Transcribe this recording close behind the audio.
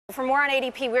For more on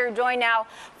ADP, we're joined now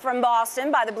from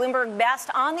Boston by the Bloomberg Best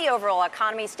on the Overall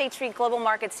Economy, State Street Global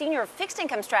Market Senior Fixed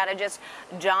Income Strategist,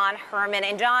 John Herrmann.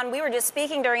 And John, we were just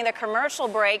speaking during the commercial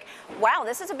break. Wow,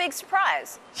 this is a big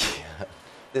surprise. Yeah,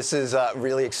 this is a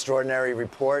really extraordinary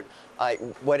report.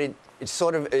 It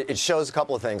shows a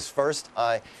couple of things. First,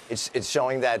 it's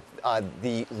showing that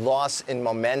the loss in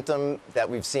momentum that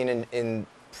we've seen in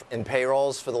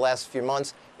payrolls for the last few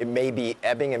months, it may be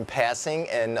ebbing and passing,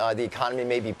 and the economy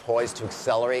may be poised to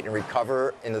accelerate and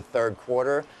recover in the third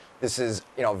quarter. This is,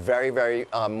 very, very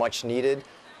much needed.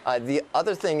 The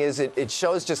other thing is it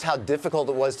shows just how difficult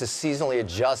it was to seasonally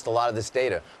adjust a lot of this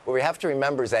data. What we have to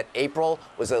remember is that April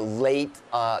was a late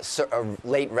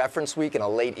reference week and a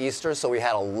late Easter, so we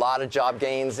had a lot of job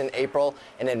gains in April,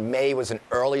 and then May was an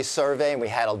early survey, and we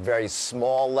had a very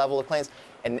small level of claims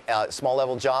and small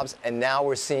level jobs. And now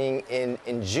we're seeing in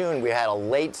June, we had a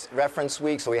late reference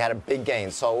week, so we had a big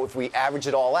gain. So if we average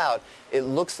it all out, it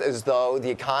looks as though the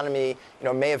economy,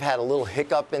 may have had a little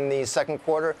hiccup in the second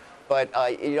quarter, but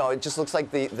it just looks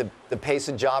like the pace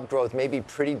of job growth may be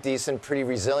pretty decent, pretty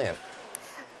resilient.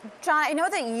 John, I know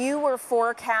that you were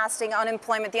forecasting the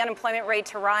unemployment rate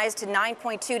to rise to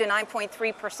 9.2 to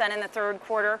 9.3% in the third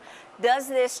quarter. Does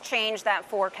this change that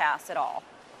forecast at all?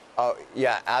 Oh,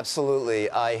 yeah, absolutely.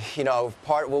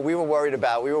 What we were worried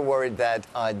about, we were worried that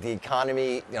the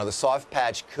economy, the soft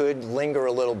patch could linger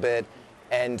a little bit,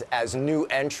 and as new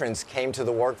entrants came to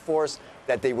the workforce,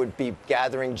 that they would be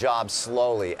gathering jobs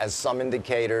slowly, as some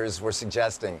indicators were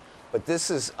suggesting. But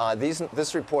this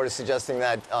report is suggesting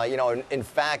that, in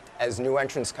fact, as new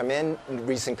entrants come in,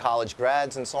 recent college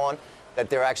grads and so on, that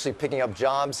they're actually picking up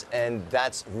jobs, and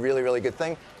that's really, really good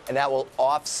thing. And that will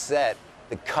offset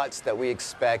the cuts that we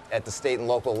expect at the state and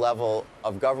local level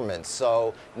of government.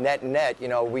 So net,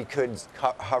 we could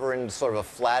hover in sort of a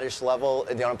flattish level.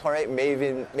 The unemployment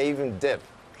rate may even dip.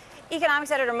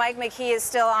 Economics editor Mike McKee is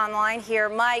still online here.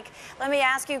 Mike, let me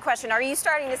ask you a question. Are you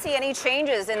starting to see any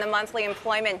changes in the monthly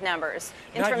employment numbers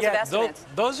in terms of estimates?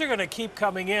 Those are going to keep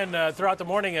coming in throughout the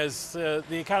morning as the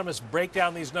economists break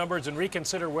down these numbers and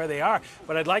reconsider where they are.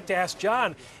 But I'd like to ask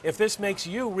John if this makes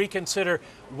you reconsider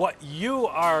what you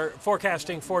are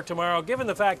forecasting for tomorrow, given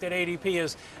the fact that ADP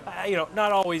is,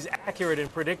 not always accurate in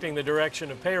predicting the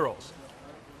direction of payrolls.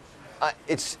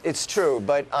 It's true,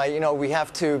 but we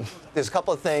have to. There's a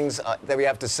couple of things that we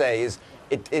have to say.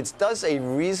 It does a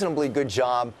reasonably good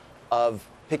job of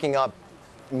picking up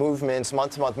movements,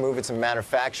 month-to-month movements in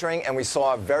manufacturing, and we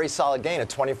saw a very solid gain of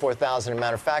 24,000 in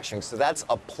manufacturing. So that's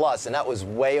a plus, and that was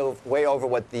way over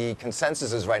what the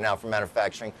consensus is right now for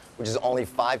manufacturing, which is only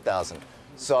 5,000.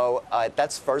 So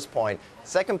that's first point.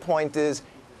 Second point is,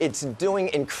 it's doing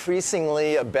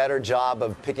increasingly a better job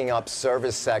of picking up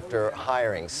service sector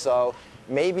hiring. So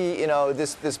maybe,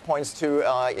 this points to,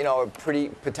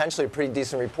 potentially a pretty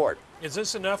decent report. Is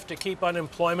this enough to keep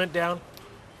unemployment down?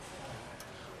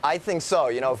 I think so.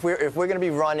 If we're going to be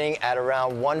running at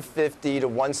around 150 to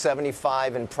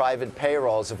 175 in private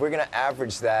payrolls, if we're going to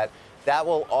average that, that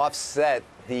will offset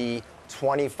the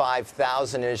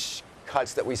 25,000-ish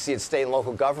cuts that we see at state and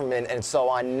local government, and so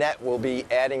on net we'll be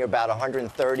adding about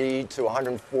 130 to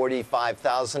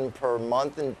 145,000 per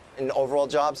month in overall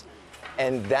jobs,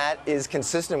 and that is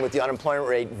consistent with the unemployment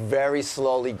rate very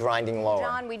slowly grinding lower.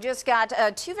 John, we just got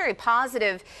two very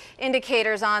positive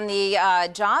indicators on the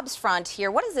jobs front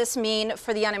here. What does this mean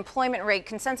for the unemployment rate?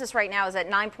 Consensus right now is at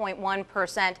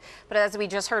 9.1%, but as we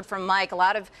just heard from Mike, a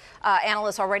lot of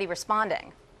analysts already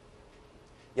responding.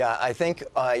 Yeah, I think,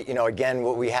 again,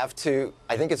 what we have to,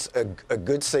 I think it's a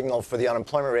good signal for the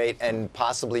unemployment rate and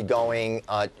possibly going,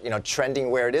 trending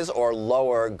where it is or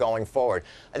lower going forward.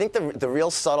 I think the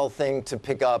real subtle thing to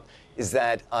pick up is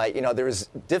that, there is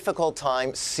difficult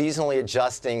time seasonally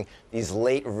adjusting these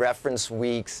late reference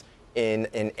weeks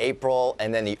in April,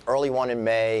 and then the early one in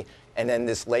May, and then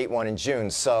this late one in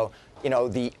June. So,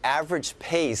 the average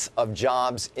pace of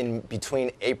jobs in between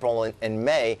April and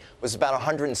May was about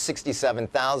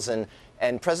 167,000.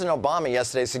 And President Obama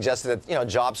yesterday suggested that,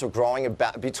 jobs were growing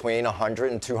about between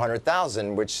 100 and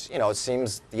 200,000, which, it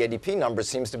seems the ADP number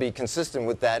seems to be consistent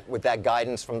with that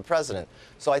guidance from the president.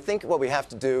 So I think what we have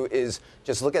to do is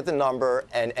just look at the number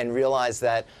and realize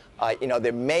that,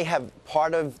 there may have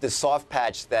part of the soft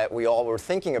patch that we all were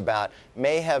thinking about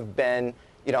may have been,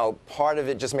 part of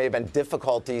it just may have been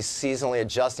difficulties seasonally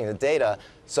adjusting the data.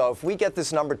 So if we get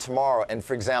this number tomorrow, and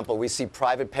for example, we see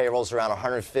private payrolls around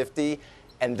 150,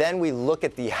 and then we look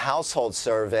at the household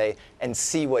survey and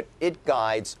see what it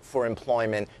guides for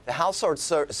employment, the household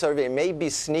survey may be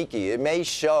sneaky. It may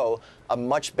show a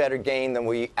much better gain than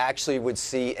we actually would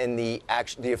see in the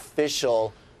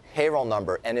official payroll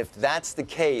number. And if that's the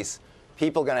case,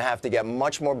 people are going to have to get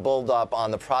much more bulled up on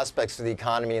the prospects for the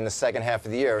economy in the second half of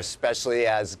the year, especially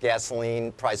as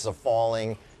gasoline prices are falling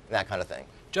and that kind of thing.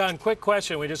 John, quick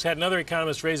question. We just had another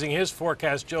economist raising his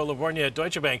forecast, Joe Lavorgna at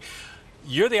Deutsche Bank.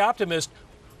 You're the optimist,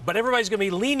 but everybody's going to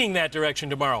be leaning that direction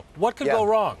tomorrow. What could go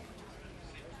wrong?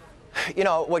 You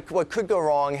know, what could go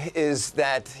wrong is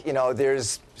that, you know,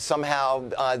 there's somehow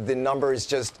the number is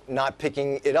just not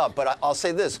picking it up. But I'll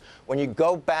say this, when you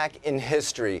go back in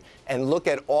history and look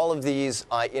at all of these,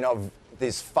 you know,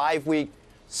 this 5-week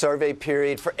survey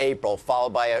period for April,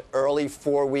 followed by an early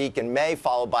 4-week in May,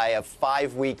 followed by a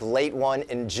 5-week late one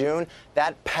in June,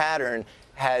 that pattern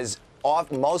has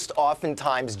most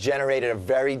oftentimes generated a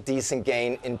very decent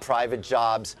gain in private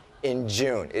jobs in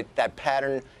June. That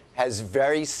pattern has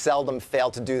very seldom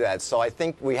failed to do that. So I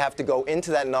think we have to go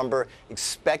into that number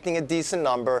expecting a decent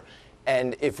number.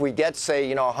 And if we get, say,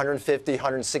 you know, 150,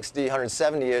 160,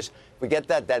 170-ish, if we get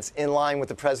that, that's in line with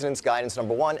the president's guidance,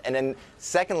 number one. And then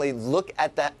secondly, look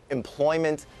at that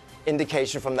employment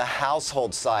indication from the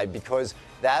household side, because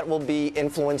that will be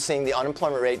influencing the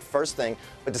unemployment rate, first thing.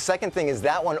 But the second thing is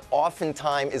that one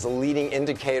oftentimes is a leading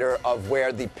indicator of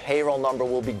where the payroll number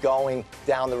will be going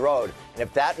down the road. And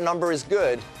if that number is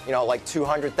good, you know, like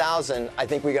 200,000, I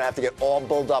think we're going to have to get all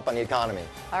bulled up on the economy.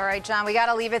 All right, John, we got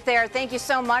to leave it there. Thank you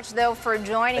so much, though, for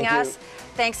joining us.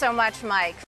 Thanks so much, Mike.